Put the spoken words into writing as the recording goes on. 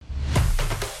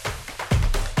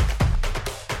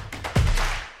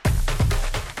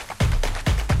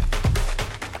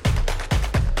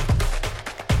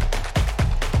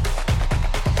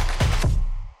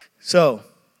So,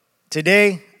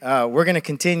 today we're going to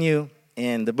continue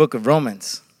in the book of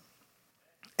Romans.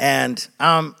 And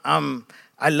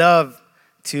I love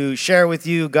to share with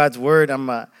you God's word. I'm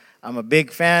a big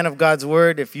fan of God's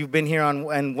word. If you've been here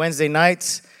on Wednesday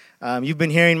nights, you've been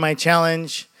hearing my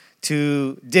challenge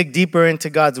to dig deeper into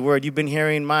God's word. You've been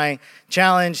hearing my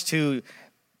challenge to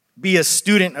be a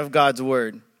student of God's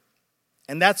word.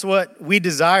 And that's what we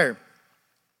desire.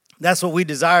 That's what we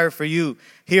desire for you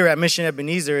here at Mission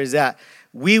Ebenezer, is that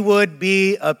we would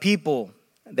be a people,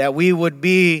 that we would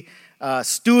be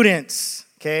students,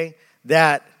 okay,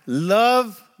 that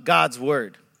love God's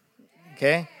word,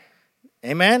 okay?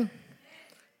 Amen?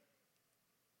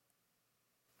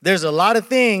 There's a lot of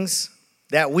things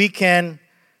that we can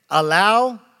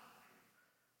allow,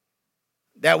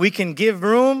 that we can give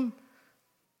room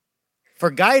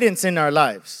for guidance in our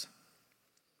lives,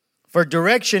 for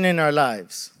direction in our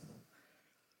lives.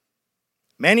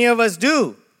 Many of us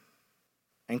do,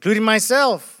 including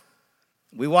myself.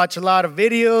 We watch a lot of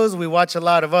videos, we watch a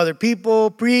lot of other people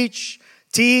preach,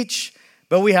 teach,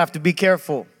 but we have to be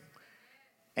careful.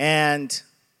 And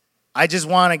I just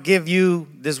want to give you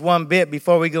this one bit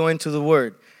before we go into the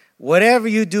word. Whatever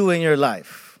you do in your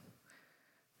life,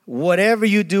 go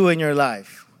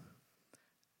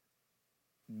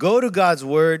to God's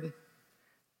word.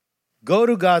 Go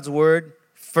to God's word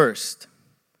first.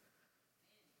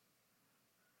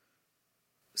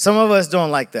 Some of us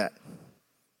don't like that,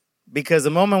 because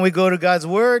the moment we go to God's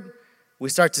word, we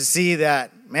start to see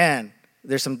that, man,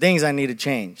 there's some things I need to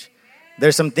change.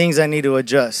 There's some things I need to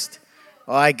adjust.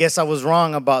 Oh, I guess I was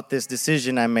wrong about this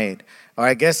decision I made. Or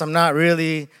I guess I'm not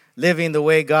really living the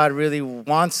way God really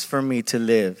wants for me to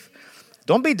live.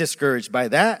 Don't be discouraged by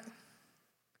that.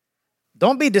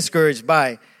 Don't be discouraged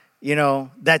by,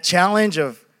 that challenge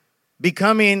of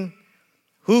becoming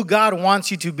who God wants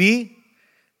you to be.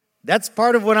 That's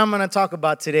part of what I'm going to talk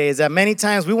about today, is that many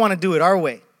times we want to do it our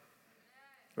way,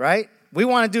 right? We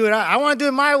want to do it. I want to do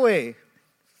it my way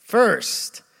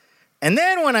first. And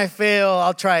then when I fail,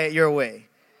 I'll try it your way.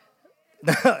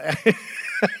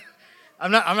 I'm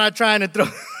not trying to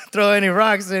throw any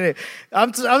rocks in it.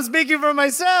 I'm speaking for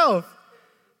myself.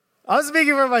 I'm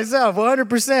speaking for myself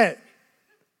 100%.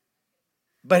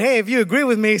 But hey, if you agree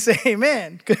with me, say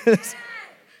amen. Because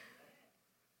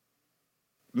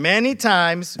many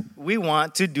times we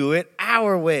want to do it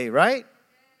our way, right?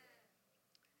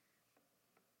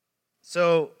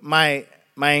 So my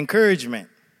encouragement,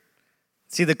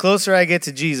 see, the closer I get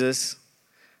to Jesus,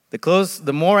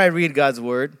 the more I read God's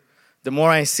word, the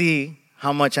more I see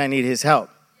how much I need his help.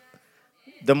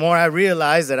 The more I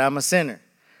realize that I'm a sinner.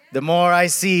 The more I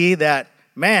see that,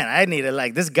 man, I need it.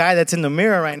 Like this guy that's in the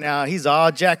mirror right now, he's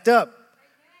all jacked up.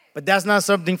 But that's not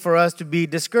something for us to be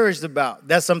discouraged about.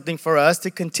 That's something for us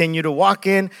to continue to walk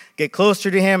in, get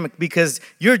closer to him, because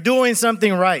you're doing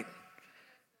something right.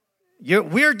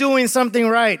 We're doing something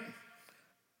right.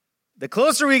 The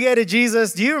closer we get to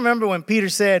Jesus, do you remember when Peter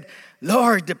said,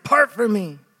 Lord, depart from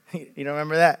me? You don't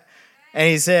remember that? And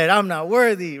he said, I'm not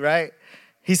worthy, right?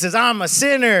 He says, I'm a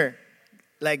sinner.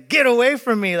 Like, get away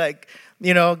from me. Like,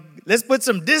 let's put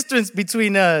some distance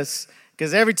between us.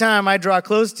 Because every time I draw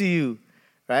close to you,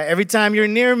 right? Every time you're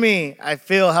near me, I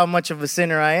feel how much of a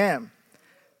sinner I am.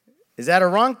 Is that a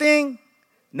wrong thing?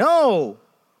 No.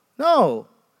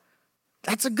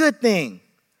 That's a good thing.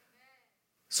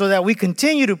 So that we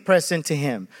continue to press into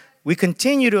him. We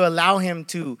continue to allow him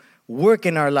to work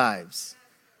in our lives.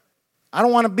 I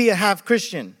don't want to be a half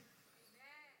Christian.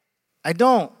 I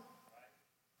don't.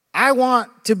 I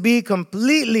want to be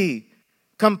completely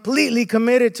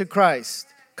committed to Christ.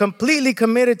 Completely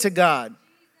committed to God.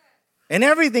 In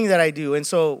everything that I do. And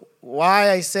so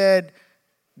why I said,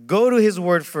 go to his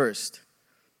word first.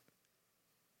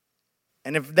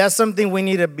 And if that's something we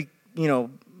need to be,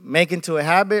 make into a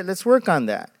habit, let's work on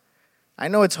that. I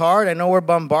know it's hard. I know we're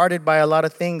bombarded by a lot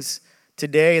of things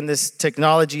today in this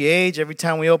technology age. Every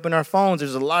time we open our phones,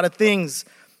 there's a lot of things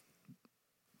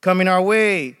coming our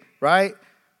way, right?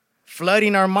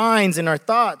 Flooding our minds and our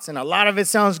thoughts. And a lot of it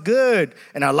sounds good.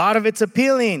 And a lot of it's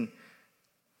appealing.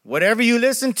 Whatever you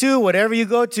listen to, whatever you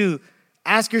go to,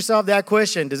 ask yourself that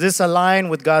question. Does this align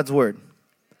with God's word?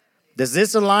 Does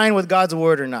this align with God's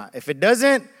word or not? If it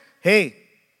doesn't, hey,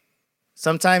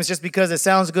 sometimes just because it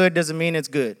sounds good doesn't mean it's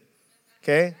good.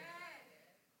 Okay?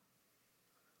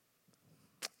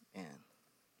 Man.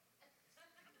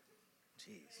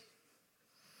 Jeez.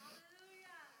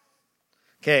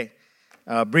 Okay.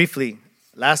 Briefly,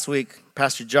 last week,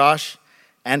 Pastor Josh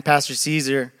and Pastor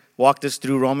Caesar walked us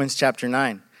through Romans chapter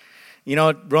 9.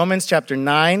 Romans chapter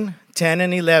 9, 10,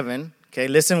 and 11, okay,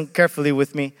 listen carefully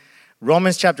with me.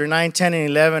 Romans chapter 9, 10, and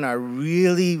 11 are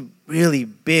really, really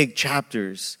big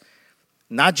chapters.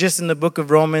 Not just in the book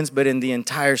of Romans, but in the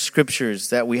entire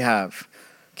scriptures that we have,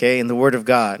 okay, in the Word of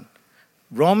God.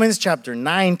 Romans chapter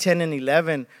 9, 10, and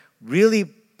 11, really,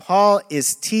 Paul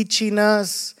is teaching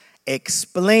us,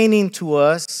 explaining to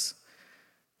us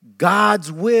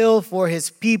God's will for his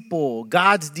people,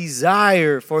 God's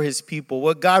desire for his people,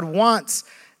 what God wants,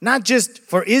 not just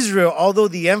for Israel, although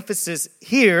the emphasis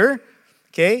here,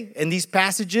 okay, in these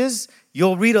passages,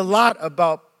 you'll read a lot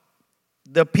about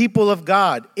the people of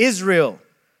God, Israel,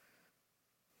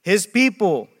 his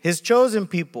people, his chosen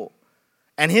people,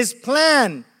 and his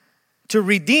plan to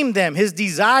redeem them, his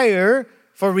desire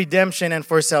for redemption and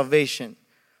for salvation.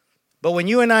 But when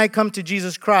you and I come to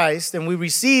Jesus Christ and we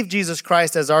receive Jesus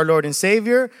Christ as our Lord and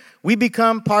Savior, we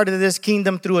become part of this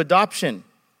kingdom through adoption.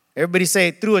 Everybody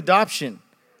say, through adoption.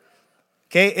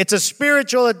 Okay, it's a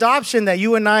spiritual adoption that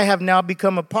you and I have now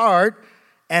become a part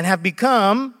and have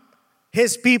become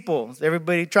his people. Is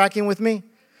everybody tracking with me?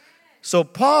 So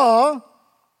Paul,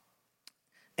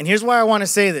 and here's why I want to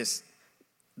say this.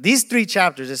 These 3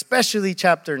 chapters, especially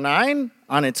chapter 9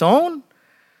 on its own,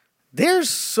 they're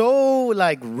so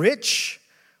rich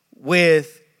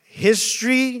with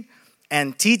history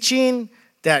and teaching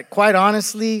that quite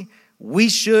honestly, we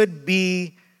should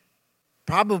be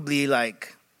probably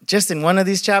just in one of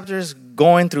these chapters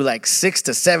going through 6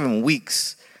 to 7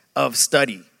 weeks of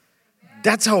study.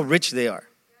 That's how rich they are.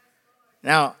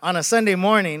 Now, on a Sunday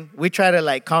morning, we try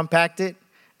to compact it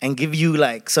and give you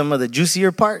some of the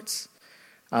juicier parts.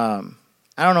 I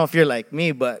don't know if you're like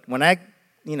me, but when I,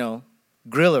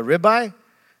 grill a ribeye,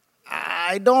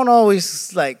 I don't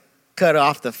always cut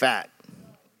off the fat.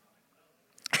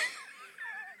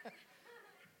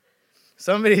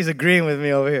 Somebody's agreeing with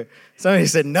me over here. Somebody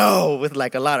said no with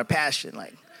a lot of passion.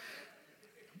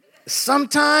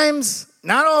 Sometimes,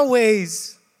 not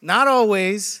always,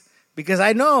 because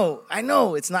I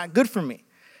know it's not good for me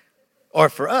or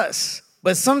for us.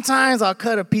 But sometimes I'll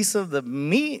cut a piece of the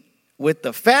meat with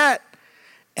the fat,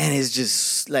 and it's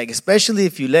just especially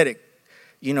if you let it,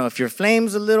 if your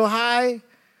flame's a little high,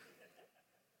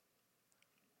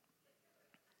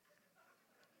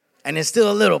 and it's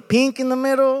still a little pink in the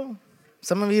middle.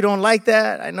 Some of you don't like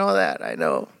that. I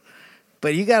know.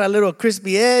 But you got a little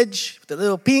crispy edge with a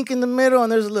little pink in the middle,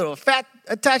 and there's a little fat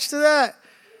attached to that.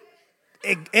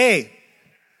 Hey,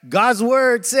 God's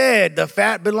word said the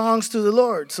fat belongs to the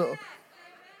Lord. So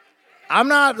I'm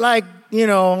not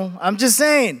I'm just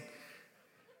saying.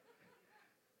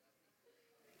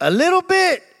 A little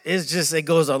bit it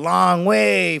goes a long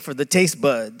way for the taste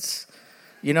buds.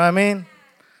 You know what I mean?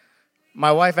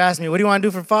 My wife asked me, what do you want to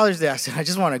do for Father's Day? I said, I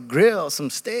just want to grill some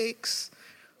steaks.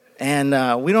 And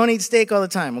we don't eat steak all the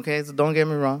time, okay? So don't get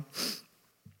me wrong.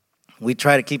 We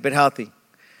try to keep it healthy.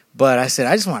 But I said,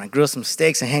 I just want to grill some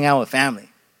steaks and hang out with family.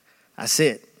 That's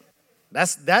it.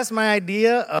 That's my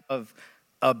idea of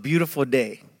a beautiful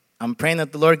day. I'm praying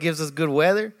that the Lord gives us good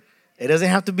weather. It doesn't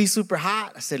have to be super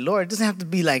hot. I said, Lord, it doesn't have to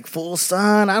be full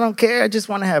sun. I don't care. I just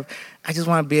want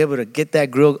to be able to get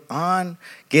that grill on,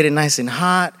 get it nice and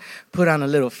hot, put on a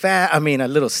little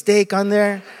steak on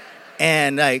there,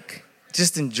 and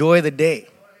just enjoy the day.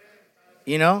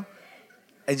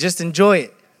 And just enjoy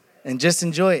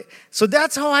it. So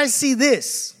that's how I see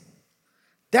this.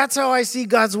 That's how I see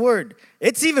God's word.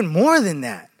 It's even more than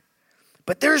that.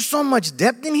 But there's so much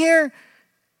depth in here.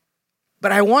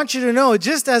 But I want you to know,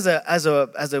 just as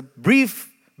a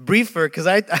briefer, because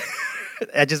I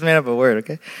just made up a word,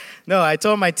 okay? No, I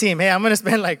told my team, hey, I'm going to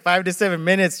spend 5 to 7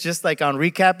 minutes just on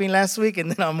recapping last week,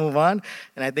 and then I'll move on.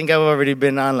 And I think I've already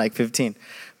been on 15.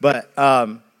 But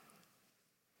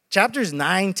chapters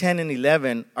 9, 10, and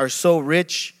 11 are so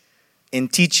rich in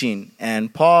teaching,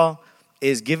 and Paul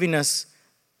is giving us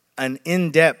an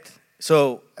in-depth.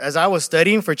 So as I was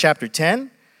studying for chapter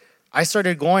 10, I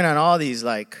started going on all these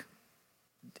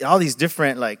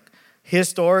different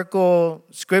historical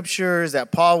scriptures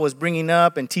that Paul was bringing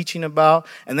up and teaching about,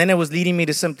 and then it was leading me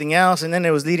to something else, and then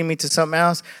it was leading me to something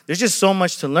else. There's just so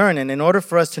much to learn, and in order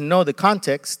for us to know the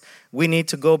context, we need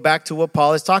to go back to what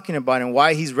Paul is talking about and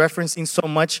why he's referencing so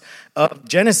much of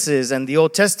Genesis and the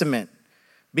Old Testament,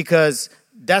 because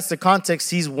that's the context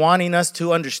he's wanting us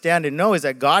to understand and know, is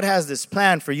that God has this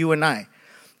plan for you and I,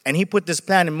 and he put this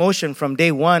plan in motion from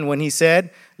day one when he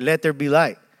said, let there be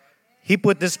light. He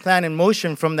put this plan in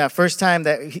motion from that first time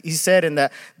that he said, and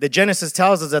that the Genesis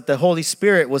tells us that the Holy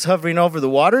Spirit was hovering over the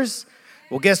waters.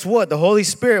 Well, guess what? The Holy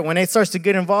Spirit, when it starts to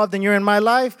get involved and you're in my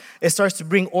life, it starts to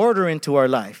bring order into our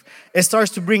life. It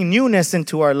starts to bring newness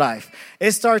into our life.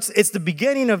 It's the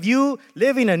beginning of you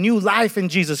living a new life in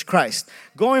Jesus Christ.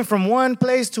 Going from one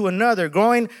place to another,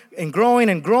 growing and growing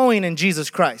and growing in Jesus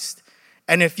Christ.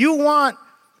 And if you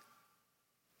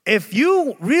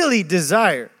really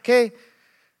desire, okay?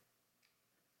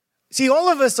 See, all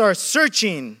of us are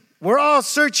searching. We're all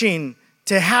searching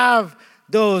to have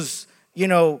those,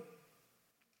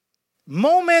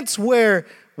 moments where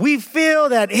we feel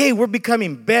that, hey, we're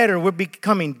becoming better, we're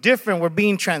becoming different, we're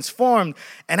being transformed.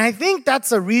 And I think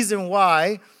that's a reason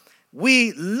why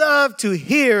we love to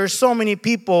hear so many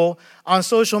people on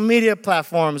social media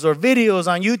platforms or videos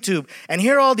on YouTube and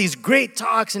hear all these great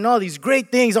talks and all these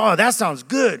great things. Oh, that sounds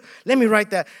good. Let me write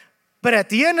that. But at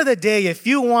the end of the day, if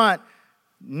you want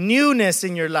newness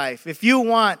in your life, if you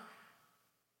want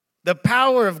the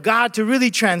power of God to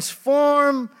really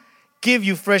transform, give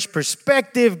you fresh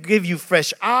perspective, give you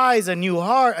fresh eyes, a new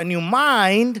heart, a new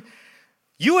mind,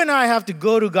 you and I have to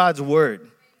go to God's word.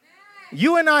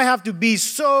 You and I have to be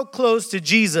so close to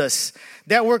Jesus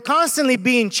that we're constantly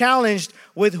being challenged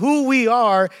with who we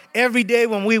are every day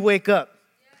when we wake up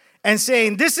and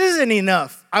saying, this isn't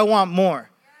enough. I want more.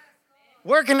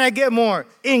 Where can I get more?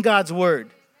 In God's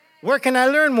word. Where can I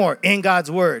learn more? In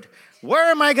God's word. Where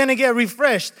am I going to get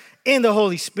refreshed? In the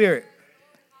Holy Spirit.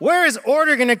 Where is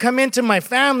order going to come into my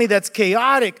family that's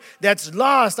chaotic, that's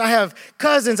lost? I have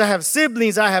cousins, I have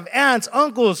siblings, I have aunts,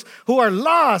 uncles who are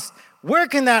lost. Where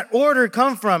can that order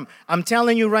come from? I'm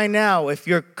telling you right now, if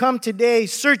you've come today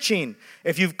searching,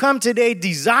 if you've come today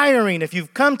desiring, if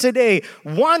you've come today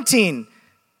wanting,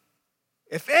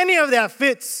 if any of that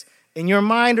fits in your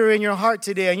mind or in your heart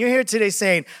today, and you're here today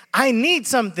saying, I need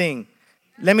something,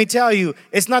 let me tell you,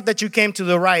 it's not that you came to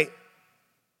the right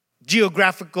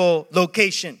geographical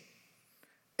location.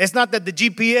 It's not that the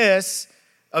GPS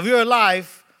of your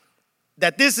life,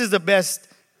 that this is the best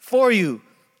for you.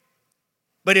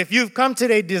 But if you've come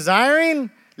today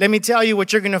desiring, let me tell you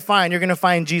what you're going to find. You're going to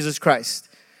find Jesus Christ.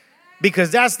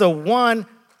 Because that's the one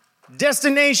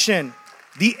destination,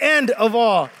 the end of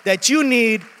all that you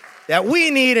need, that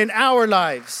we need in our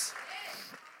lives.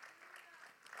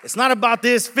 It's not about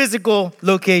this physical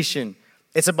location.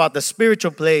 It's about the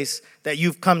spiritual place that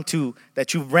you've come to,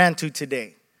 that you've ran to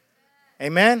today.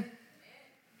 Amen?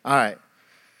 All right.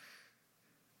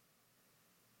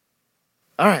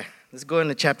 Let's go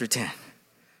into chapter 10.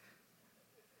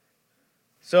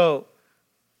 So,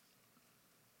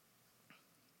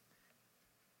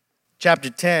 chapter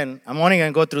 10, I'm only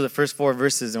going to go through the first 4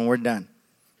 verses and we're done.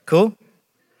 Cool?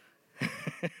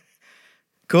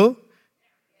 Cool?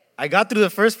 I got through the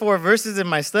first 4 verses in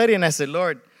my study and I said,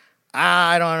 Lord,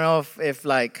 I don't know if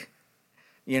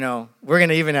we're going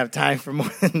to even have time for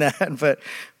more than that, but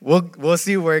we'll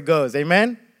see where it goes.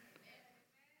 Amen?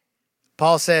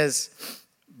 Paul says,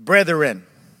 brethren,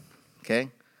 okay?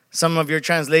 Some of your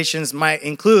translations might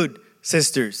include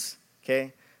sisters,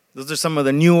 okay? Those are some of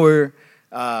the newer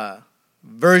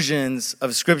versions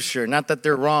of Scripture. Not that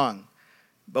they're wrong.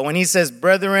 But when he says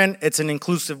brethren, it's an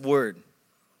inclusive word.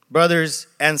 Brothers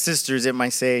and sisters, it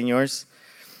might say in yours.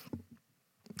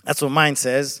 That's what mine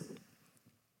says.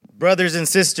 Brothers and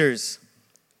sisters.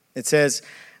 It says,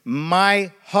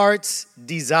 my heart's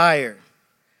desire.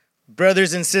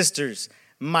 Brothers and sisters,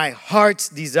 my heart's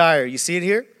desire. You see it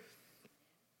here?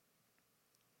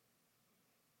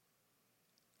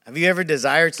 Have you ever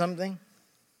desired something?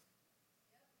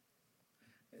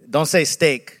 Don't say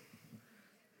steak.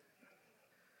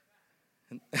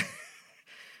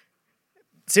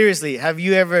 Seriously, have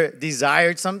you ever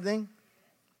desired something?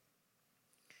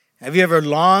 Have you ever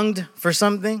longed for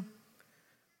something?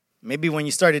 Maybe when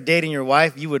you started dating your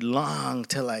wife, you would long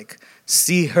to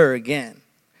see her again,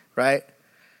 right?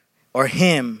 Or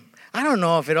him. I don't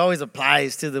know if it always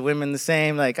applies to the women the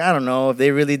same. I don't know if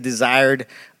they really desired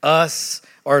us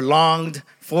or longed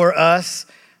for us,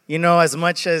 as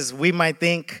much as we might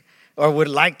think or would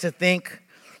like to think,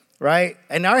 right?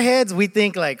 In our heads, we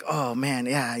think oh man,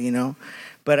 yeah,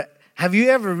 But have you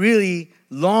ever really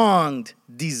longed,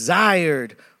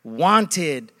 desired,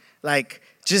 wanted,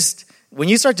 just when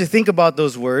you start to think about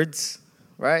those words,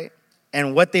 right?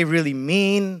 And what they really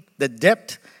mean, the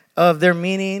depth of their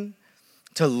meaning,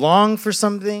 to long for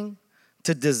something,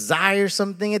 to desire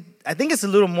something, I think it's a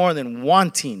little more than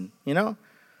wanting,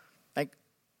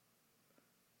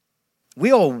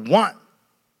 we all want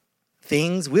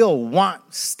things, we all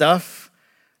want stuff,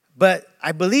 but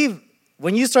I believe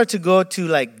when you start to go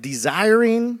to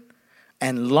desiring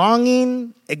and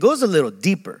longing, it goes a little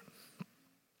deeper.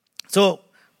 So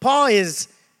Paul is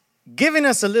giving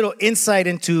us a little insight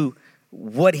into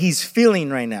what he's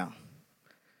feeling right now.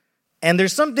 And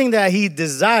there's something that he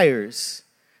desires.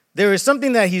 There is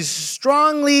something that he's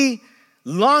strongly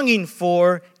longing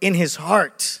for in his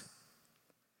heart.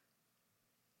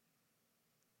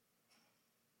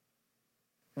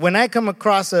 When I come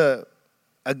across a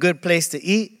good place to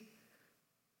eat,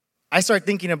 I start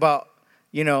thinking about,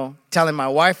 telling my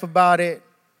wife about it.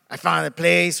 I found a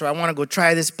place, or I want to go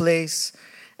try this place.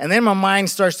 And then my mind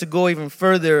starts to go even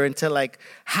further into like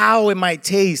how it might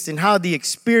taste and how the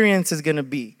experience is going to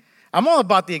be. I'm all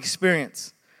about the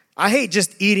experience. I hate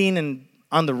just eating and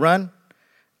on the run.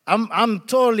 I'm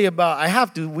totally about, I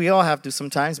have to, we all have to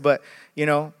sometimes, but,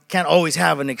 can't always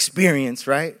have an experience,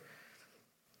 right?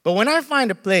 But when I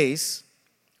find a place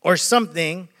or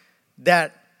something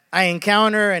that I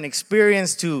encounter and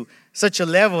experience to such a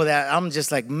level that I'm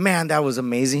just like, man, that was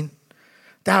amazing.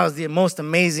 That was the most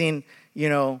amazing,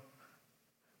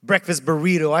 breakfast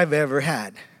burrito I've ever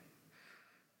had.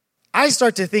 I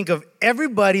start to think of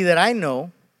everybody that I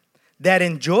know that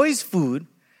enjoys food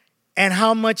and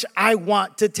how much I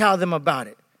want to tell them about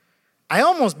it. I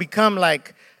almost become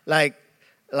like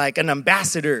an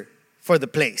ambassador for the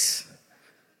place.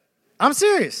 I'm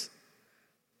serious.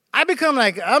 I'm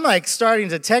starting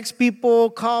to text people,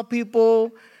 call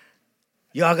people.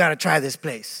 Y'all got to try this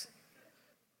place.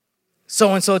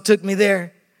 So-and-so took me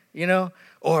there,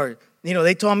 or,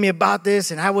 they told me about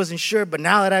this and I wasn't sure, but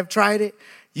now that I've tried it,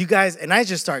 you guys, and I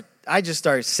just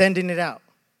start sending it out.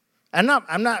 I'm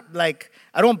not like,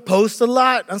 I don't post a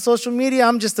lot on social media.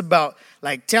 I'm just about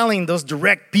like telling those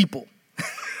direct people.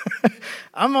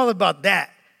 I'm all about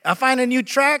that. I find a new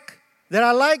track that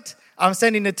I liked, I'm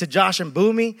sending it to Josh and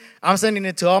Boomy. I'm sending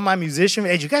it to all my musicians.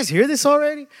 Hey, did you guys hear this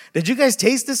already? Did you guys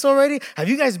taste this already? Have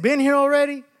you guys been here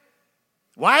already?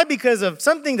 Why? Because of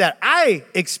something that I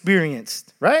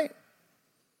experienced, right?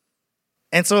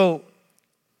 And so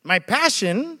my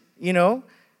passion,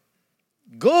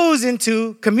 goes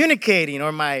into communicating,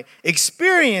 or my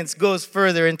experience goes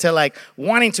further into like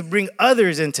wanting to bring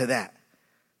others into that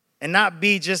and not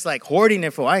be just like hoarding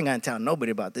it for, I ain't gonna tell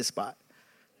nobody about this spot.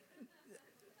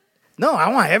 No, I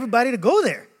want everybody to go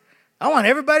there. I want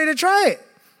everybody to try it.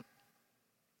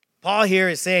 Paul here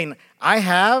is saying, I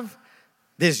have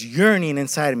this yearning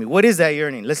inside of me. What is that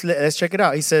yearning? Let's check it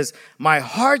out. He says, my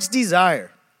heart's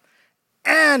desire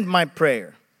and my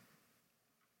prayer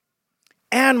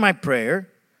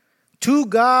to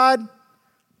God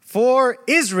for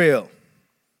Israel,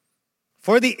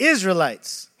 for the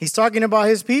Israelites. He's talking about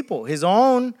his people, his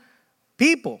own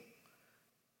people.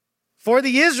 For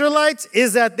the Israelites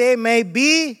is that they may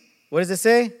be, what does it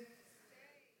say?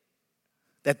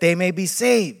 That they may be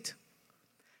saved.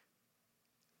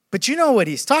 But you know what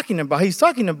he's talking about? He's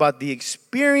talking about the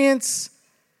experience,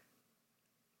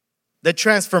 the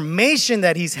transformation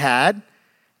that he's had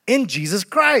in Jesus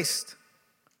Christ.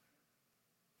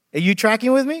 Are you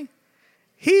tracking with me?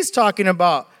 He's talking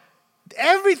about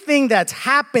everything that's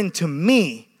happened to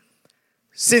me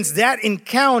since that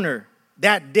encounter,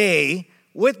 that day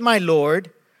with my Lord.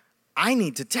 I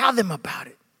need to tell them about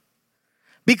it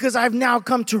because I've now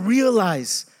come to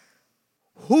realize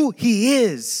who he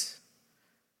is.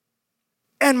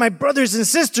 And my brothers and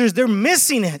sisters, they're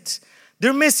missing it.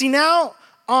 They're missing out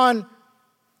on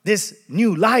this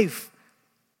new life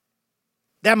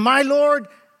that my Lord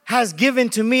has given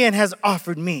to me and has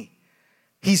offered me.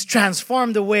 He's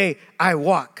transformed the way I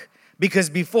walk, because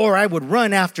before I would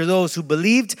run after those who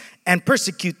believed and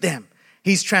persecute them.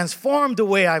 He's transformed the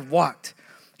way I've walked.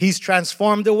 He's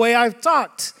transformed the way I've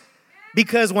talked.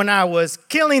 Because when I was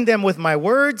killing them with my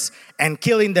words and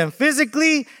killing them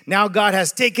physically, now God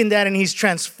has taken that and he's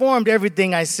transformed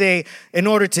everything I say in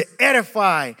order to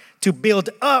edify, to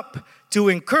build up, to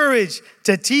encourage,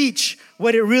 to teach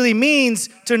what it really means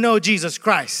to know Jesus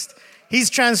Christ. He's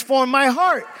transformed my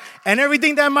heart, and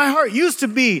everything that my heart used to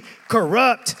be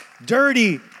corrupt,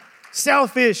 dirty,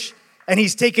 selfish, and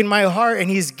he's taken my heart and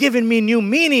he's given me new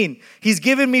meaning. He's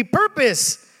given me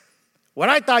purpose. What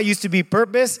I thought used to be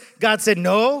purpose, God said,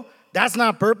 no, that's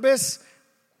not purpose.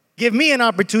 Give me an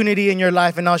opportunity in your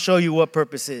life and I'll show you what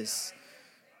purpose is.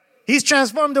 He's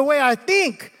transformed the way I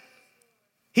think.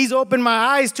 He's opened my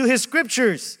eyes to his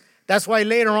scriptures. That's why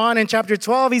later on in chapter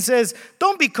 12, he says,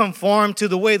 don't be conformed to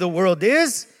the way the world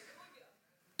is.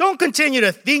 Don't continue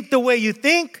to think the way you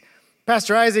think.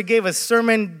 Pastor Isaac gave a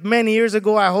sermon many years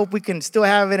ago. I hope we can still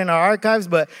have it in our archives,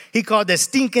 but he called it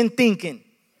Stinking Thinking.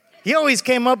 He always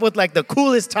came up with like the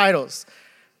coolest titles.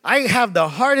 I have the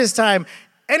hardest time.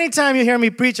 Anytime you hear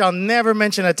me preach, I'll never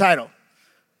mention a title.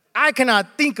 I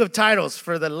cannot think of titles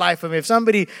for the life of me. If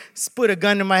somebody put a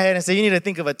gun to my head and said, you need to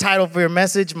think of a title for your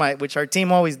message, which our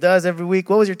team always does every week,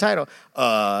 what was your title?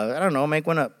 I don't know, make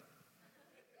one up.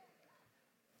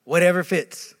 Whatever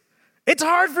fits. It's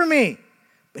hard for me.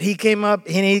 But he came up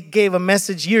and he gave a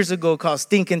message years ago called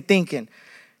Stinking Thinking.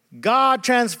 God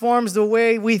transforms the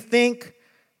way we think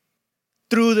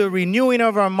through the renewing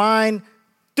of our mind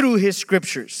through his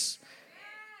scriptures.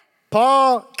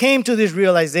 Paul came to this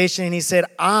realization and he said,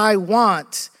 I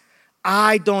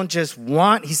don't just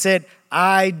want. He said,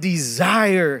 I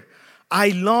desire. I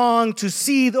long to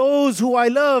see those who I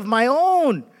love, my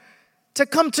own, to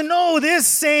come to know this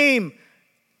same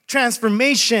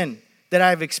transformation that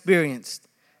I've experienced.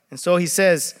 And so he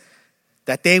says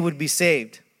that they would be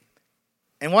saved.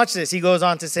 And watch this. He goes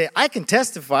on to say, I can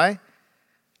testify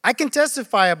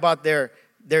about their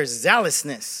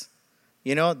zealousness.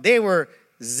 You know, they were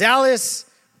zealous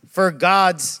for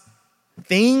God's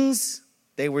things.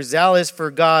 They were zealous for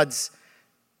God's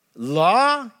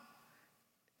law.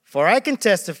 For I can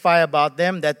testify about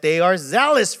them that they are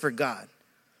zealous for God.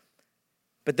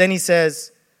 But then he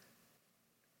says,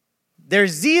 their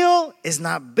zeal is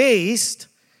not based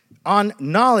on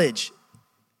knowledge.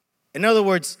 In other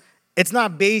words, it's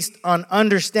not based on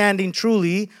understanding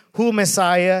truly who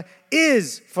Messiah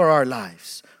is for our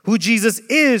lives, who Jesus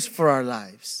is for our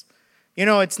lives. You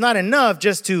know, it's not enough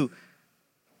just to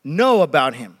know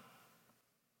about him.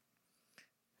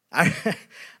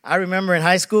 I remember in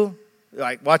high school,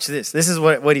 like, watch this. This is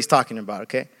what he's talking about,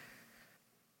 okay?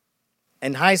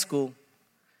 In high school,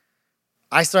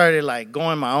 I started like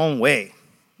going my own way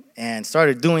and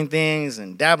started doing things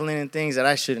and dabbling in things that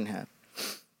I shouldn't have.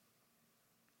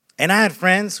 And I had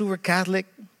friends who were Catholic,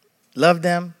 loved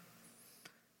them,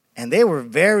 and they were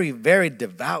very, very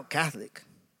devout Catholic.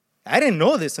 I didn't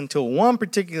know this until one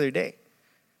particular day.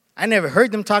 I never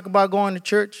heard them talk about going to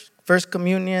church, first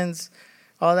communions,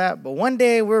 all that. But one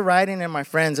day we're riding in my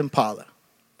friend's Impala.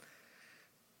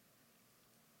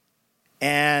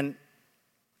 And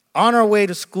on our way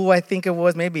to school, I think it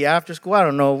was, maybe after school, I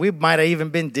don't know. We might have even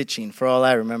been ditching for all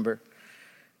I remember.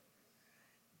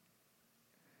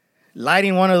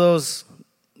 Lighting one of those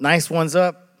nice ones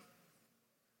up.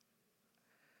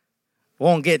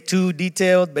 Won't get too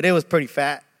detailed, but it was pretty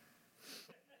fat.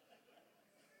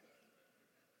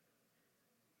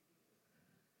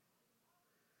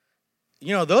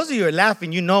 You know, those of you who are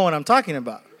laughing, you know what I'm talking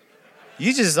about.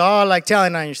 You just all like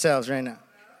telling on yourselves right now.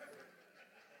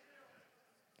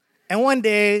 And one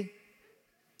day,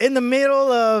 in the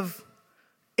middle of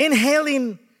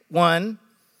inhaling one,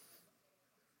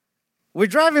 we're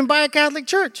driving by a Catholic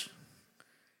church.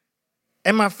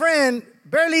 And my friend,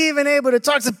 barely even able to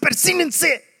talk, said,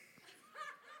 "Persínense."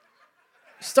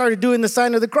 Started doing the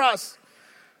sign of the cross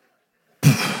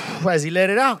as he let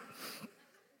it out.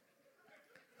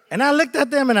 And I looked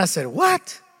at them and I said,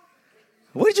 "What?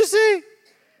 What did you say?"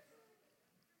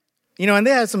 You know, and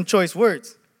they had some choice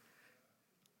words.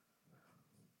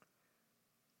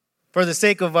 For the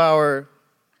sake of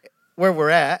where we're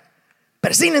at,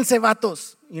 "Persínense,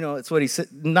 vatos." You know, it's what he said,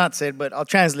 not said, but I'll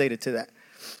translate it to that.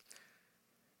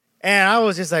 And I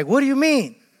was just like, "What do you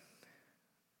mean?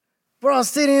 We're all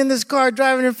sitting in this car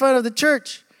driving in front of the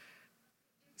church,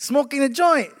 smoking a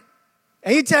joint,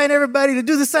 and you telling everybody to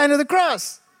do the sign of the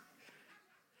cross.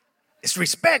 It's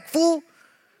respect, fool."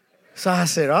 So I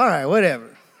said, "All right,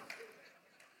 whatever."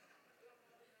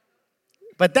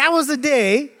 But that was the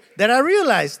day that I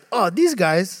realized, oh, these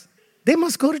guys, they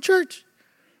must go to church.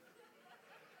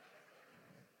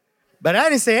 But I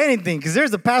didn't say anything because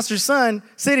there's a pastor's son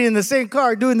sitting in the same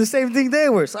car doing the same thing they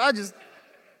were. So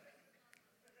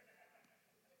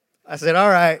I said, all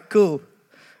right, cool.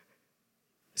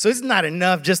 So it's not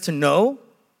enough just to know.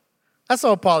 That's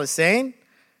all Paul is saying.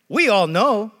 We all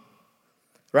know,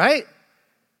 right?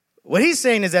 What he's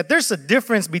saying is that there's a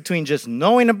difference between just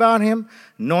knowing about him,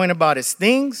 knowing about his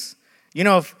things. You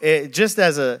know,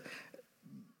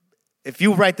 if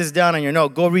you write this down on your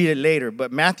note, go read it later.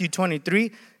 But Matthew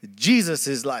 23, Jesus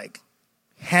is like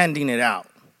handing it out.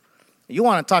 You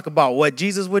want to talk about what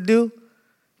Jesus would do?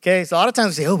 Okay, so a lot of times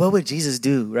we say, oh, what would Jesus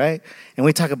do, right? And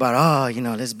we talk about,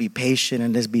 let's be patient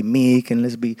and let's be meek and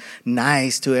let's be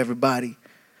nice to everybody.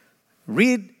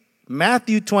 Read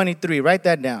Matthew 23, write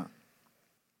that down.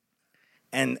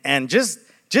 And just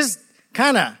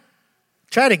kind of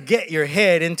try to get your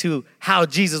head into how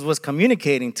Jesus was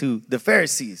communicating to the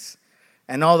Pharisees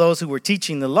and all those who were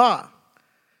teaching the law.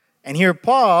 And here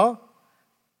Paul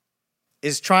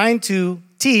is trying to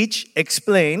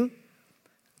explain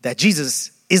that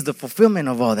Jesus is the fulfillment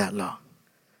of all that law.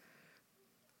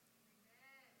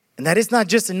 And that it's not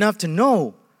just enough to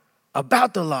know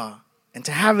about the law, and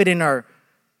to have it in our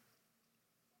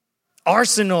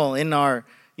arsenal, in our,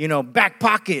 back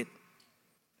pocket.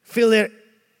 Fill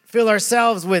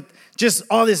ourselves with just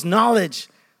all this knowledge.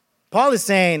 Paul is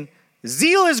saying,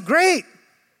 zeal is great.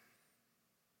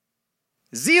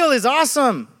 Zeal is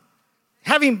awesome.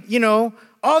 Having,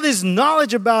 all this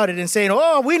knowledge about it and saying,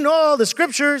 oh, we know all the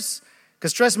scriptures.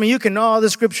 Because trust me, you can know all the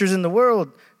scriptures in the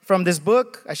world from this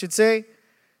book, I should say.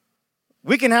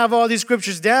 We can have all these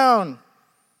scriptures down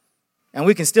and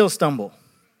we can still stumble.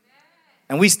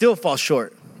 And we still fall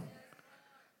short.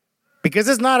 Because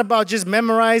it's not about just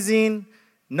memorizing,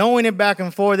 knowing it back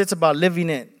and forth. It's about living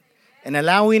it and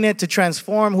allowing it to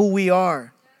transform who we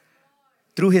are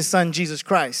through his son, Jesus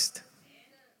Christ.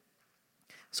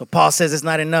 So Paul says it's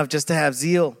not enough just to have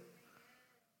zeal.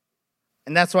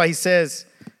 And that's why he says,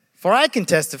 for I can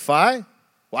testify.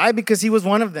 Why? Because he was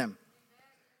one of them.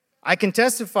 I can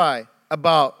testify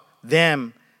about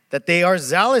them that they are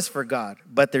zealous for God,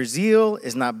 but their zeal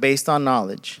is not based on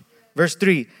knowledge. Verse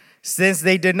 3, since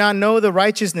they did not know the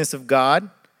righteousness of God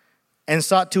and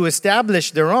sought to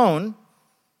establish their own,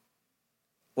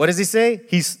 what does he say?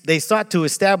 They sought to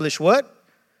establish what?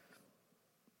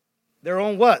 Their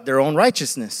own what? Their own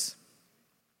righteousness.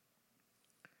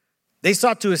 They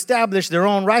sought to establish their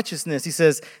own righteousness. He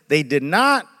says, they did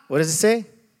not, what does it say?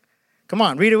 Come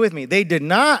on, read it with me. They did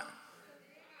not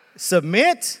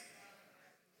submit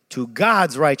to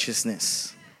God's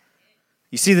righteousness.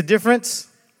 You see the difference?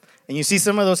 And you see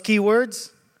some of those key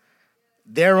words?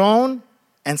 Their own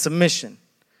and submission.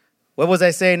 What was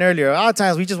I saying earlier? A lot of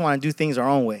times we just want to do things our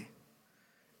own way.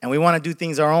 And we want to do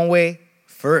things our own way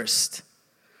first.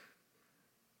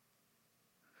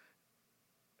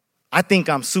 I think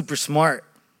I'm super smart.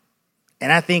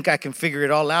 And I think I can figure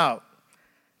it all out.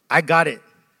 I got it.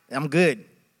 I'm good.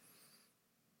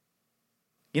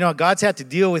 God's had to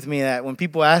deal with me that when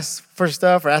people ask for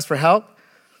stuff or ask for help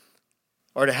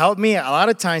or to help me, a lot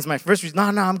of times my first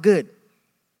response, no, I'm good.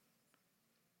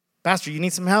 Pastor, you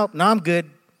need some help? No, I'm good.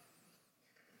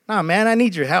 No, man, I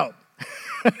need your help.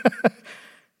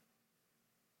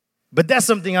 But that's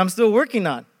something I'm still working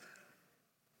on.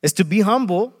 Is to be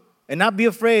humble and not be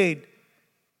afraid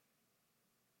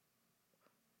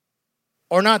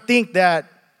or not think that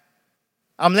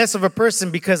I'm less of a person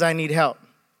because I need help.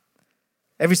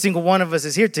 Every single one of us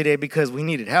is here today because we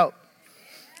needed help.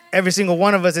 Every single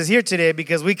one of us is here today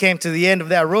because we came to the end of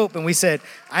that rope and we said,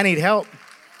 I need help.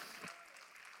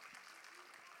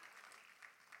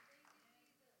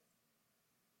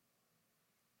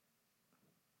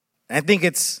 I think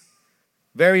it's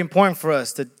very important for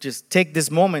us to just take this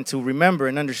moment to remember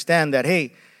and understand that,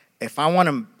 hey, if I want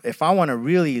to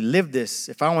really live this,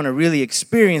 if I want to really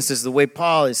experience this the way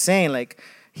Paul is saying, like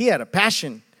he had a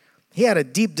passion. He had a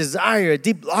deep desire, a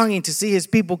deep longing to see his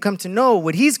people come to know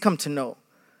what he's come to know.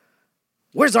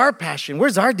 Where's our passion?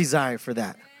 Where's our desire for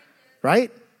that?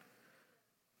 Right?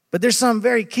 But there's something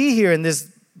very key here in this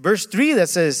verse 3 that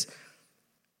says,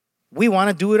 we want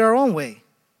to do it our own way.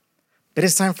 But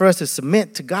it's time for us to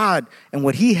submit to God and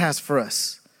what he has for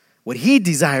us, what he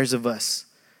desires of us,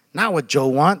 not what Joe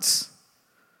wants,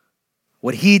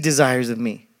 what he desires of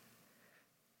me,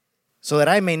 so that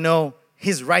I may know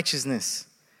his righteousness.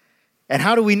 And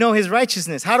how do we know his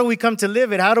righteousness? How do we come to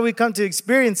live it? How do we come to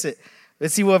experience it?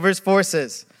 Let's see what verse 4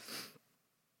 says.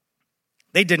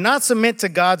 They did not submit to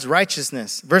God's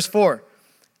righteousness. Verse 4,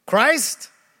 Christ,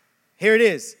 here it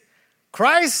is.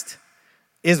 Christ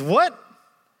is what?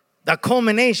 The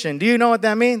culmination. Do you know what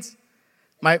that means?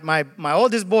 My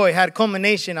oldest boy had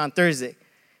culmination on Thursday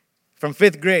from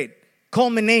 5th grade.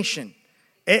 Culmination.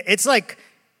 It's like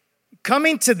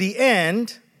coming to the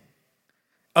end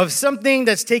of something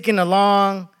that's taken a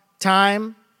long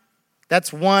time.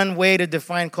 That's one way to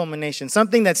define culmination.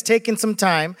 Something that's taken some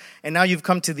time, and now you've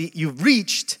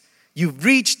reached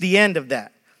the end of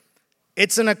that.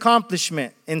 It's an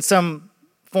accomplishment in some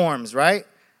forms, right?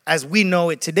 As we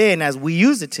know it today and as we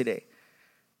use it today.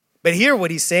 But here what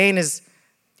he's saying is,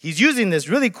 he's using this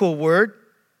really cool word,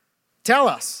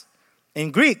 telos,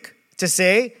 in Greek, to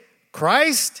say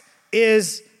Christ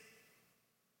is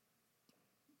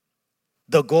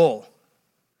the goal.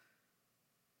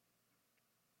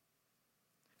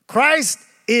 Christ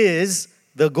is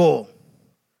the goal.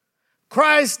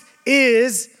 Christ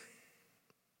is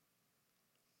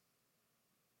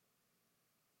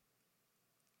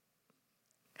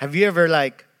Have you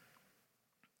ever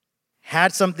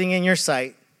had something in your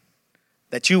sight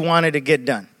that you wanted to get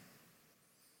done?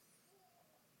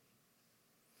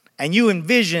 And you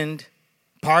envisioned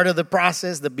part of the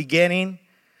process, the beginning,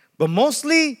 but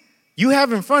mostly you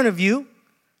have in front of you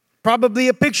probably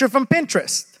a picture from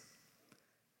Pinterest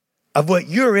of what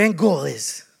your end goal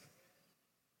is.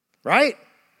 right?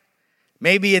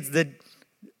 Maybe it's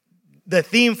the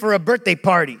theme for a birthday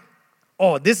party.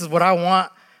 Oh, this is what I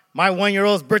want my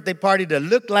 1-year-old's birthday party to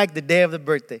look like the day of the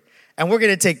birthday. And we're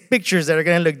going to take pictures that are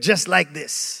going to look just like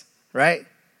this, right?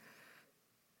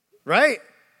 Right?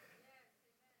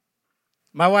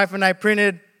 My wife and I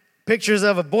printed pictures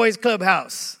of a boys'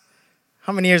 clubhouse.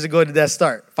 How many years ago did that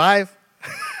start? 5?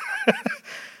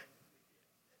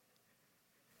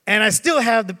 And I still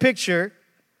have the picture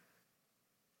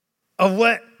of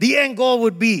what the end goal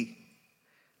would be.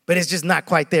 But it's just not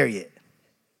quite there yet.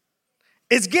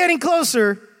 It's getting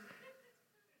closer,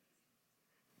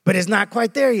 but it's not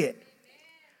quite there yet.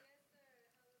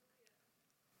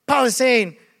 Paul is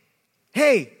saying,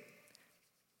 hey,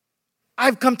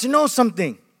 I've come to know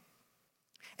something.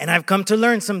 And I've come to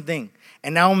learn something.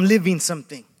 And now I'm living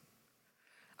something.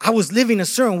 I was living a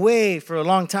certain way for a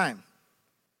long time.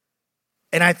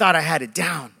 And I thought I had it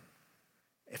down.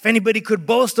 If anybody could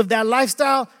boast of that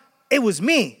lifestyle, it was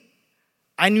me.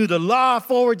 I knew the law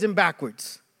forwards and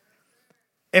backwards.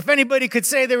 If anybody could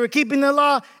say they were keeping the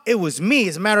law, it was me.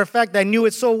 As a matter of fact, I knew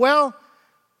it so well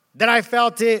that I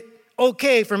felt it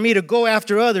okay for me to go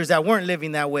after others that weren't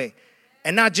living that way.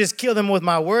 And not just kill them with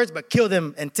my words, but kill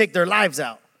them and take their lives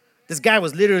out. This guy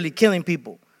was literally killing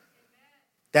people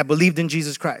that believed in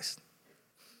Jesus Christ.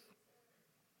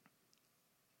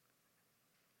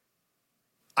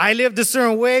 I lived a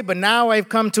certain way, but now I've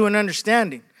come to an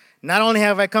understanding. Not only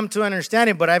have I come to an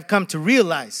understanding, but I've come to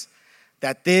realize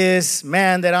that this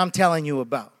man that I'm telling you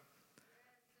about,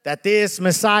 that this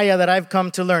Messiah that I've come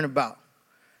to learn about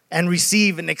and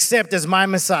receive and accept as my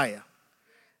Messiah,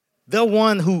 the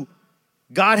one who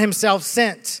God himself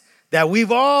sent, that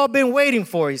we've all been waiting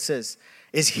for, he says,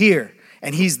 is here.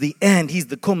 And he's the end. He's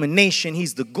the culmination.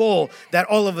 He's the goal that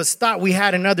all of us thought we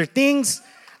had in other things.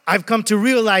 I've come to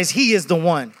realize he is the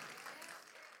one.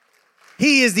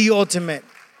 He is the ultimate.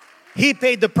 He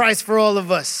paid the price for all of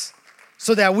us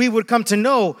so that we would come to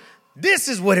know this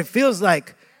is what it feels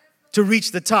like to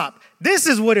reach the top. This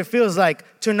is what it feels like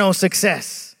to know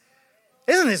success.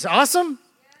 Isn't this awesome?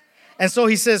 And so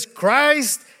he says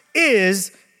Christ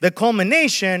is the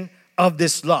culmination of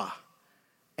this law.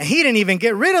 And he didn't even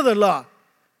get rid of the law.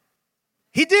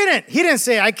 He didn't. He didn't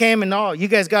say, I came and all you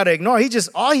guys got to ignore.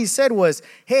 All he said was,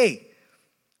 hey,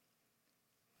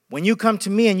 when you come to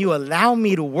me and you allow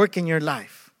me to work in your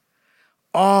life,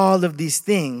 all of these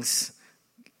things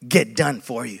get done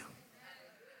for you.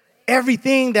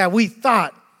 Everything that we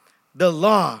thought the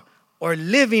law or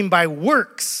living by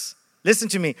works, listen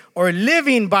to me, or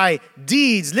living by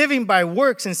deeds, living by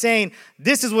works and saying,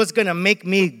 this is what's going to make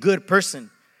me a good person.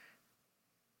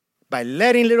 By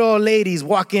letting little old ladies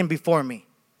walk in before me.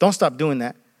 Don't stop doing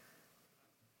that.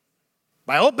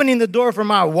 By opening the door for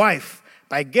my wife,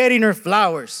 by getting her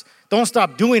flowers. Don't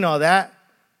stop doing all that.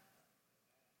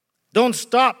 Don't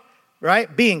stop,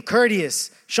 right, being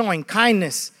courteous, showing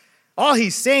kindness. All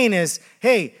he's saying is,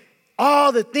 hey,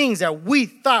 all the things that we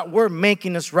thought were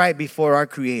making us right before our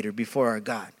Creator, before our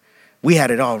God, we had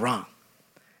it all wrong.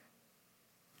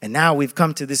 And now we've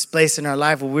come to this place in our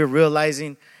life where we're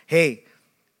realizing, hey,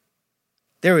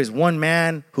 there is one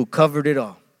man who covered it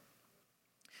all.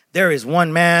 There is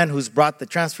one man who's brought the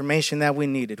transformation that we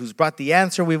needed, who's brought the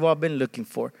answer we've all been looking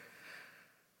for.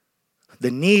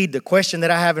 The need, the question that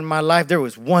I have in my life, there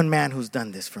was one man who's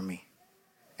done this for me.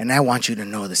 And I want you to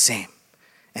know the same.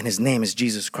 And his name is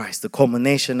Jesus Christ, the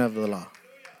culmination of the law.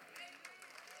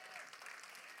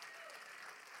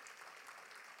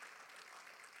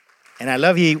 And I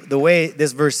love the way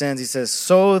this verse ends. He says,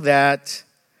 so that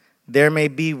there may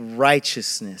be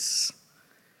righteousness.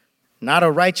 Not a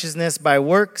righteousness by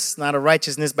works, not a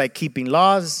righteousness by keeping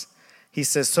laws. He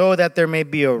says, so that there may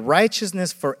be a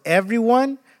righteousness for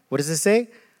everyone. What does it say?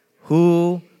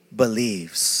 Who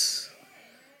believes.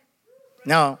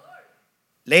 Now,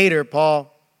 later,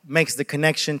 Paul makes the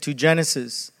connection to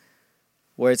Genesis,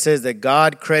 where it says that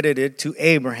God credited to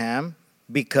Abraham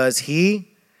because he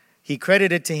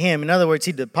credited to him. In other words,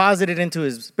 he deposited into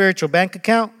his spiritual bank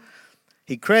account.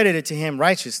 He credited to him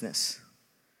righteousness.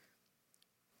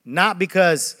 Not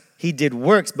because he did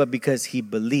works, but because he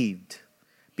believed.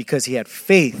 Because he had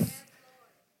faith.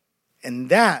 And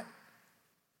that,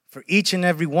 for each and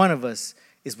every one of us,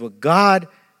 is what God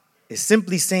is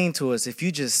simply saying to us. If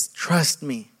you just trust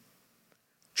me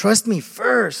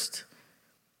first.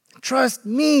 Trust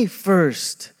me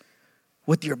first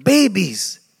with your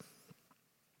babies,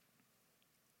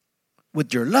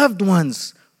 with your loved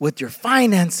ones, with your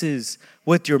finances,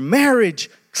 with your marriage.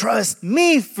 Trust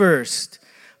me first.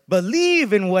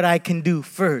 Believe in what I can do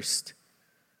first.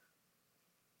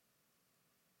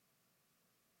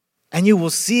 And you will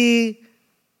see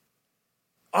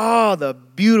all the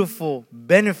beautiful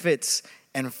benefits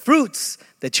and fruits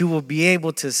that you will be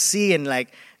able to see and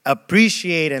like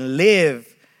appreciate and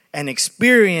live and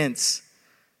experience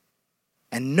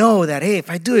and know that, hey, if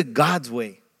I do it God's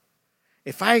way,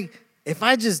 if I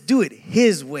just do it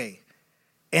His way,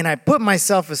 and I put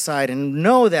myself aside and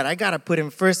know that I got to put Him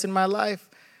first in my life,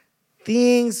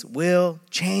 things will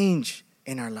change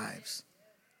in our lives.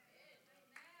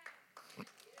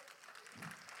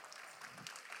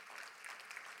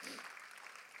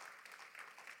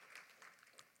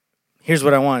 Here's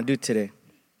what I want to do today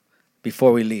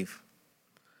before we leave.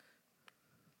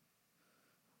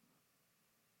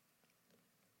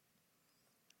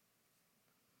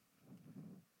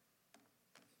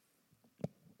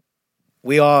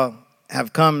 We all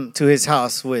have come to His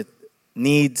house with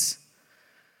needs,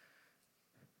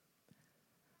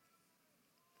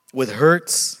 with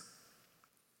hurts,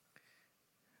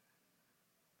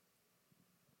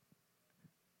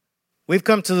 we've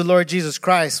come to the Lord Jesus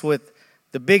Christ with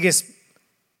the biggest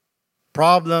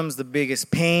problems, the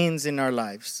biggest pains in our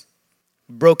lives,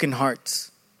 broken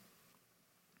hearts,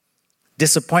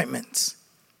 disappointments.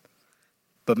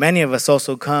 But many of us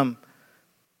also come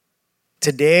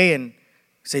today and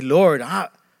say, Lord, I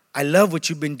love what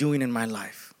you've been doing in my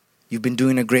life. You've been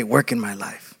doing a great work in my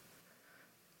life.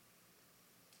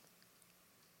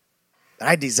 But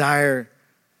I desire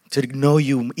to know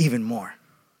you even more.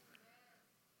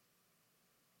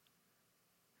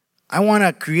 I want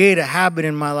to create a habit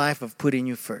in my life of putting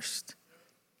you first,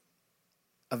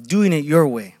 of doing it your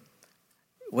way.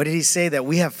 What did He say? That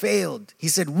we have failed. He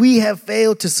said, we have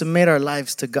failed to submit our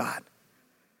lives to God.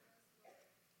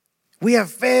 We have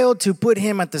failed to put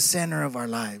Him at the center of our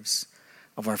lives,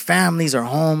 of our families, our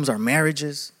homes, our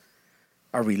marriages,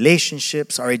 our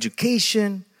relationships, our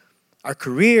education, our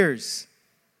careers.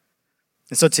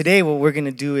 And so today what we're going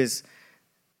to do is,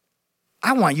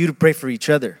 I want you to pray for each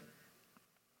other.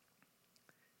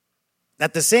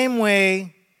 That the same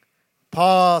way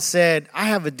Paul said, I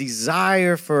have a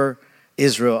desire for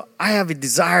Israel. I have a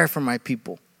desire for my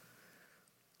people.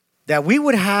 That we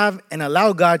would have and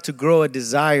allow God to grow a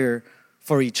desire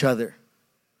for each other.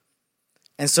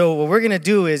 And so what we're going to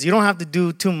do is, you don't have to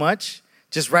do too much.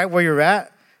 Just right where you're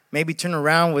at, maybe turn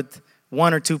around with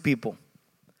 1 or 2 people.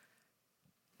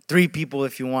 3 people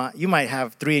if you want. You might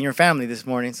have 3 in your family this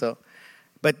morning.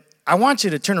 But I want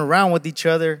you to turn around with each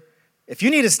other. If you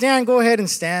need to stand, go ahead and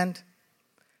stand.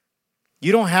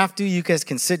 You don't have to. You guys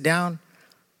can sit down.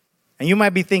 And you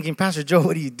might be thinking, Pastor Joe,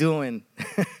 what are you doing?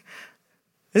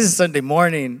 This is Sunday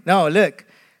morning. No, look,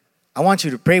 I want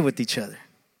you to pray with each other.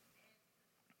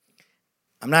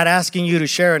 I'm not asking you to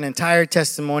share an entire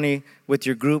testimony with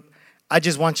your group. I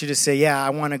just want you to say, yeah, I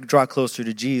want to draw closer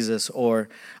to Jesus, or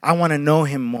I want to know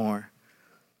Him more,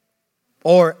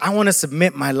 or I want to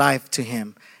submit my life to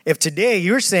Him. If today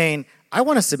you're saying, I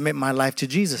want to submit my life to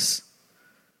Jesus.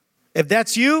 If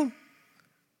that's you,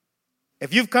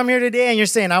 if you've come here today and you're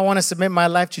saying, I want to submit my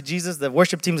life to Jesus, the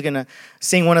worship team's going to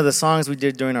sing one of the songs we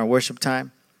did during our worship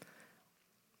time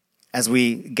as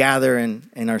we gather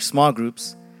in our small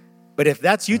groups. But if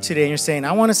that's you today and you're saying,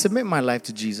 I want to submit my life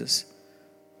to Jesus,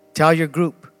 tell your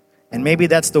group. And maybe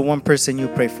that's the one person you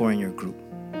pray for in your group.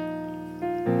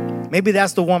 Maybe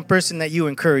that's the one person that you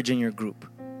encourage in your group.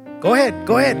 Go ahead.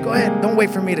 Don't wait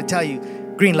for me to tell you.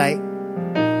 Green light.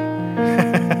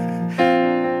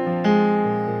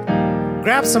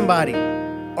 Grab somebody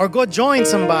or go join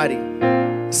somebody.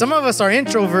 Some of us are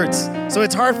introverts, so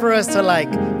it's hard for us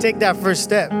to take that first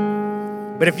step.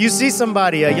 But if you see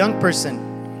somebody, a young person,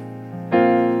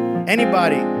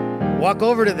 anybody, walk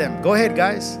over to them. Go ahead,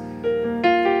 guys.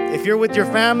 If you're with your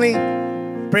family,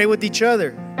 pray with each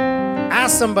other.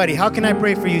 Ask somebody, how can I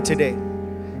pray for you today?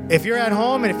 If you're at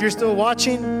home and if you're still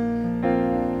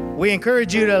watching, we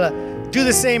encourage you to do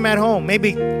the same at home.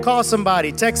 Maybe call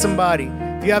somebody, text somebody.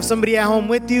 If you have somebody at home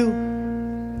with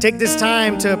you, take this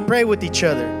time to pray with each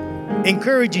other,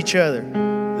 encourage each other,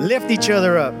 lift each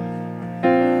other up.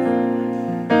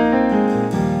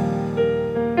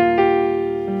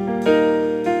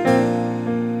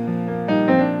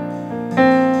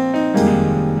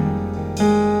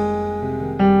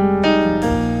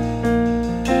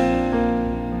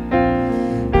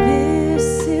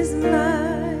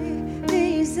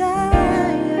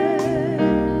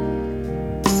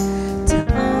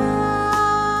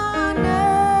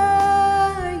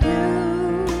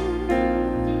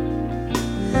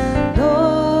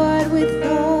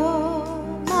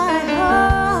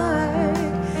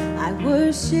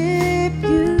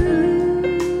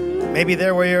 Maybe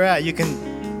there where you're at, you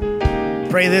can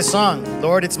pray this song.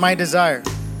 Lord, it's my desire.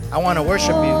 I want to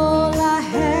worship you.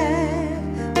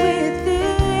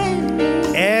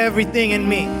 everything in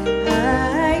me.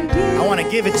 I want to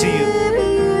give it to you.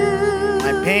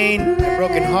 My pain, my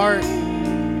broken heart,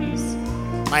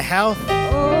 my health,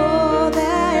 my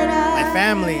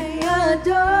family.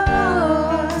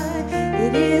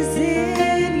 It is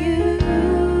in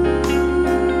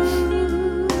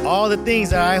you. All the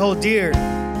things that I hold dear,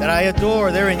 that I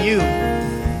adore, they're in you.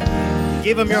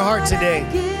 Give him your heart today.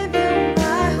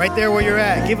 Right there where you're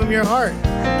at, give him your heart.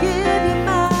 Give you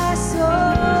my soul.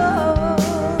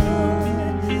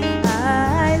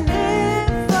 I live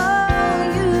for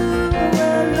you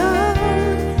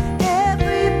alone.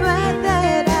 Every breath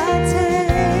that I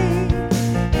take,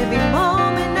 every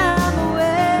moment I'm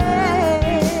awake.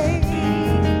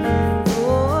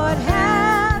 Lord,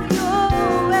 have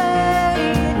your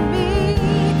way in me.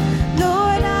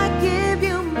 Lord, I give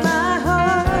you my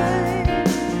heart.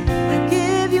 I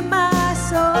give you my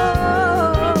soul.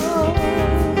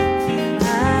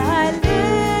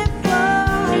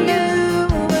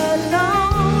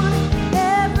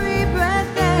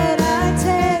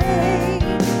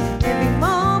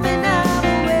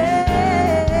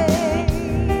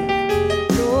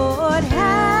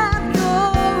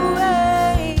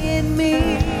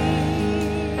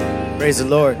 Praise the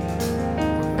Lord.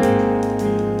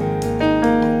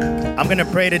 I'm going to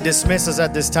pray to dismiss us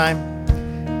at this time.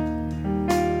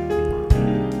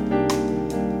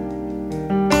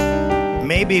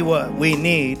 Maybe what we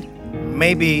need,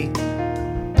 maybe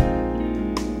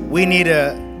we need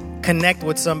to connect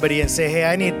with somebody and say, hey,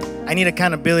 I need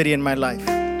accountability in my life.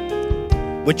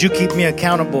 Would you keep me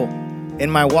accountable in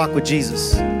my walk with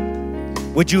Jesus?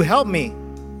 Would you help me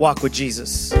walk with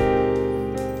Jesus?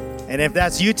 And if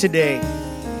that's you today,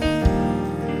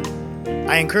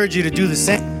 I encourage you to do the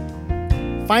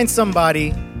same. Find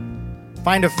somebody,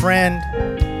 find a friend,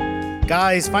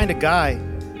 guys, find a guy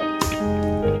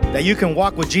that you can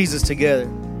walk with Jesus together.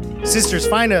 Sisters,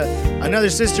 find another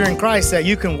sister in Christ that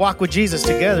you can walk with Jesus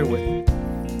together with.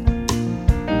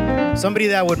 Somebody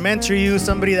that would mentor you,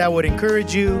 somebody that would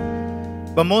encourage you,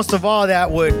 but most of all,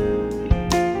 that would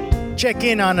check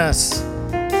in on us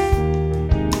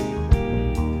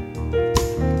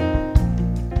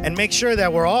and make sure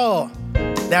that we're all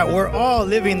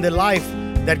living the life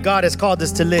that God has called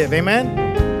us to live.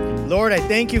 Amen. Lord, I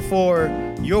thank you for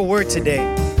your word today.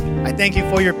 I thank you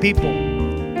for your people.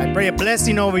 I pray a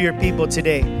blessing over your people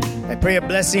today. I pray a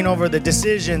blessing over the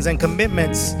decisions and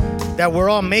commitments that we're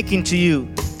all making to you,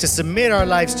 to submit our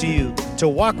lives to you, to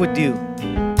walk with you.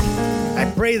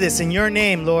 I pray this in your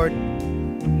name, Lord.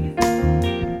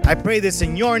 I pray this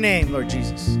in your name, Lord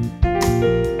Jesus.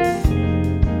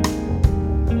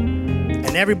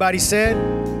 And everybody said,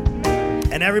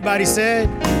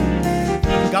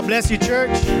 God bless you,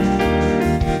 church.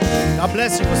 God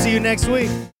bless you. We'll see you next week.